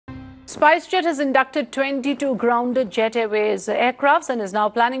SpiceJet has inducted 22 grounded Jet Airways aircrafts and is now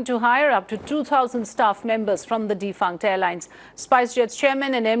planning to hire up to 2,000 staff members from the defunct airlines. SpiceJet's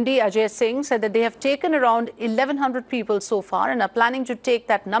Chairman and MD Ajay Singh said that they have taken around 1,100 people so far and are planning to take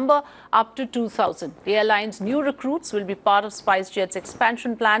that number up to 2,000. The airline's new recruits will be part of SpiceJet's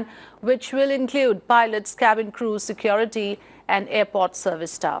expansion plan, which will include pilots, cabin crew, security and airport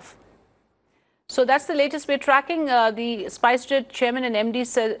service staff. So that's the latest we're tracking. The SpiceJet Chairman and MD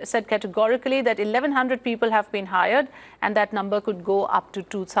said categorically that 1,100 people have been hired and that number could go up to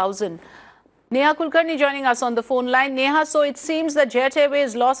 2,000. Neha Kulkarni joining us on the phone line. Neha, so it seems that Jet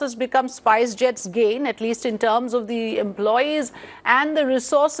Airways' loss has become SpiceJet's gain, at least in terms of the employees and the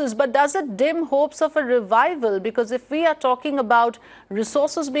resources. But does it dim hopes of a revival? Because if we are talking about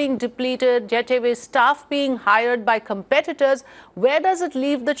resources being depleted, Jet Airways staff being hired by competitors, where does it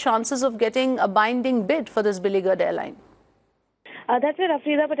leave the chances of getting a binding bid for this beleaguered airline? That's it,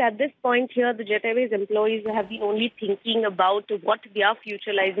 Afrida. But at this point here, the Jet Airways employees have been only thinking about what their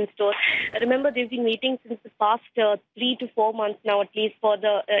future lies in store. Remember, they've been waiting since the past 3 to 4 months now, at least, for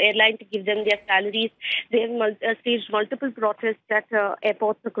the airline to give them their salaries. They have staged multiple protests at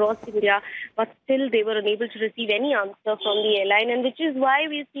airports across India, but still they were unable to receive any answer from the airline, and which is why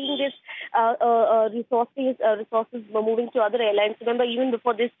we're seeing this resources moving to other airlines. Remember, even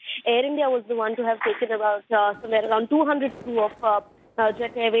before this, Air India was the one to have taken about somewhere around 200 crew of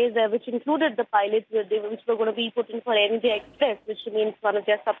Jet Airways, which included the pilots, which were going to be put in for Air India Express, which remains one of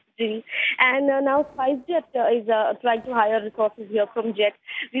their subsidiaries. And now SpiceJet is trying to hire resources here from Jet.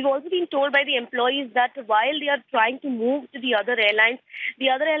 We've also been told by the employees that while they are trying to move to the other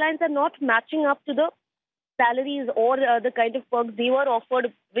airlines are not matching up to the salaries or the kind of perks they were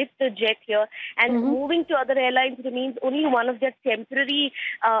offered with the Jet here, and moving to other airlines remains only one of their temporary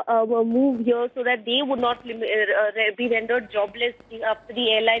move here, so that they would not be rendered jobless after the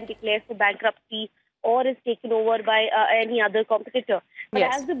airline declares for bankruptcy or is taken over by any other competitor. But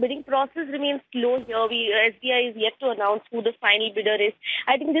as the bidding process remains slow here, SBI is yet to announce who the final bidder is.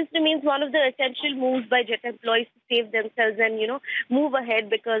 I think this remains one of the essential moves by Jet employees to save themselves and, move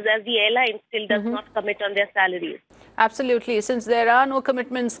ahead, because as the airline still does not commit on their salaries. Absolutely. Since there are no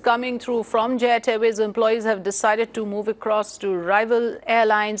commitments coming through from Jet Airways, employees have decided to move across to rival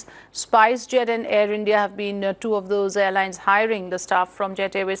airlines. SpiceJet and Air India have been two of those airlines hiring the staff from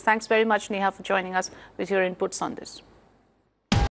Jet Airways. Thanks very much, Neha, for joining us with your inputs on this.